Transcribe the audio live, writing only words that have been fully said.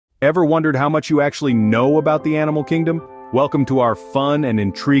Ever wondered how much you actually know about the animal kingdom? Welcome to our fun and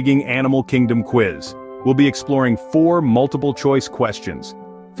intriguing Animal Kingdom quiz. We'll be exploring 4 multiple-choice questions.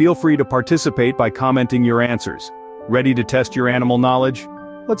 Feel free to participate by commenting your answers. Ready to test your animal knowledge?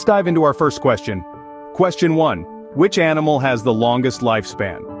 Let's dive into our first question. Question 1. Which animal has the longest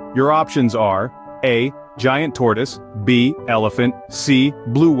lifespan? Your options are A. Giant tortoise, B. Elephant, C.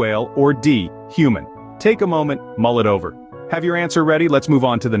 Blue whale, or D. Human. Take a moment, mull it over. Have your answer ready? Let's move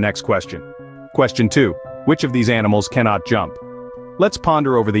on to the next question. Question 2. Which of these animals cannot jump? Let's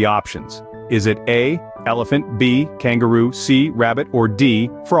ponder over the options. Is it A. Elephant, B. Kangaroo, C. Rabbit, or D.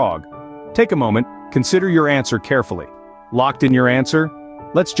 Frog? Take a moment, consider your answer carefully. Locked in your answer?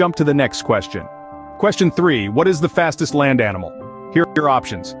 Let's jump to the next question. Question 3. What is the fastest land animal? Here are your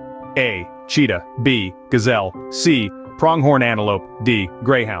options. A. Cheetah, B. Gazelle, C. Pronghorn antelope, D.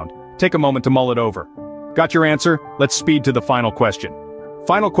 Greyhound. Take a moment to mull it over. Got your answer? Let's speed to the final question.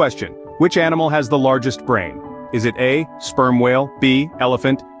 Final question. Which animal has the largest brain? Is it A. Sperm whale, B.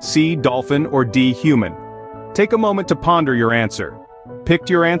 Elephant, C. Dolphin, or D. Human? Take a moment to ponder your answer. Picked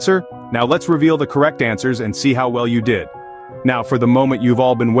your answer? Now let's reveal the correct answers and see how well you did. Now for the moment you've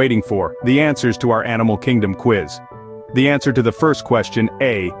all been waiting for, the answers to our Animal Kingdom quiz. The answer to the first question,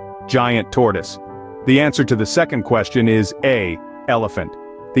 A. Giant tortoise. The answer to the second question is A. Elephant.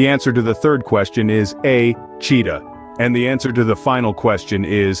 The answer to the third question is A. Cheetah. And the answer to the final question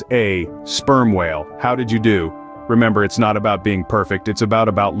is A. Sperm whale. How did you do? Remember, it's not about being perfect, it's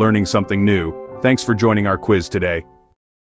about learning something new. Thanks for joining our quiz today.